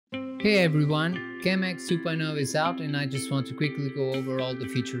Hey everyone, Camera 2.0 is out and I just want to quickly go over all the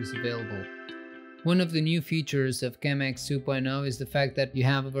features available. One of the new features of Camera 2.0 is the fact that you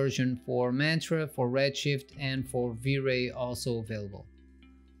have a version for Mantra, for Redshift, and for Vray also available.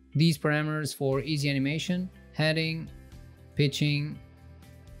 These parameters for easy animation, heading, pitching,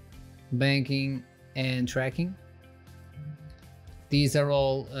 banking, and tracking. These are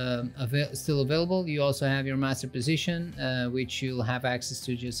all still available. You also have your master position, which you'll have access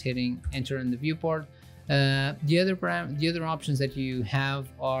to just hitting enter in the viewport. The other options that you have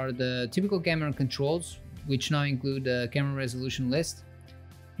are the typical camera controls, which now include the camera resolution list.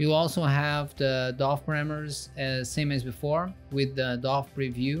 You'll also have the DOF parameters, same as before, with the DOF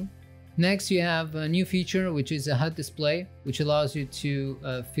Preview. Next, you have a new feature, which is a HUD Display, which allows you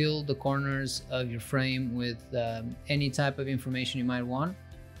to fill the corners of your frame with any type of information you might want.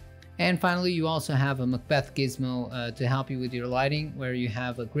 And finally, you also have a MacBeth Gizmo to help you with your lighting, where you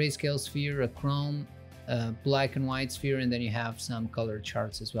have a grayscale sphere, a chrom, a black and white sphere, and then you have some color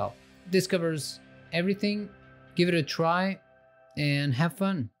charts as well. This covers everything. Give it a try and have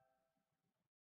fun.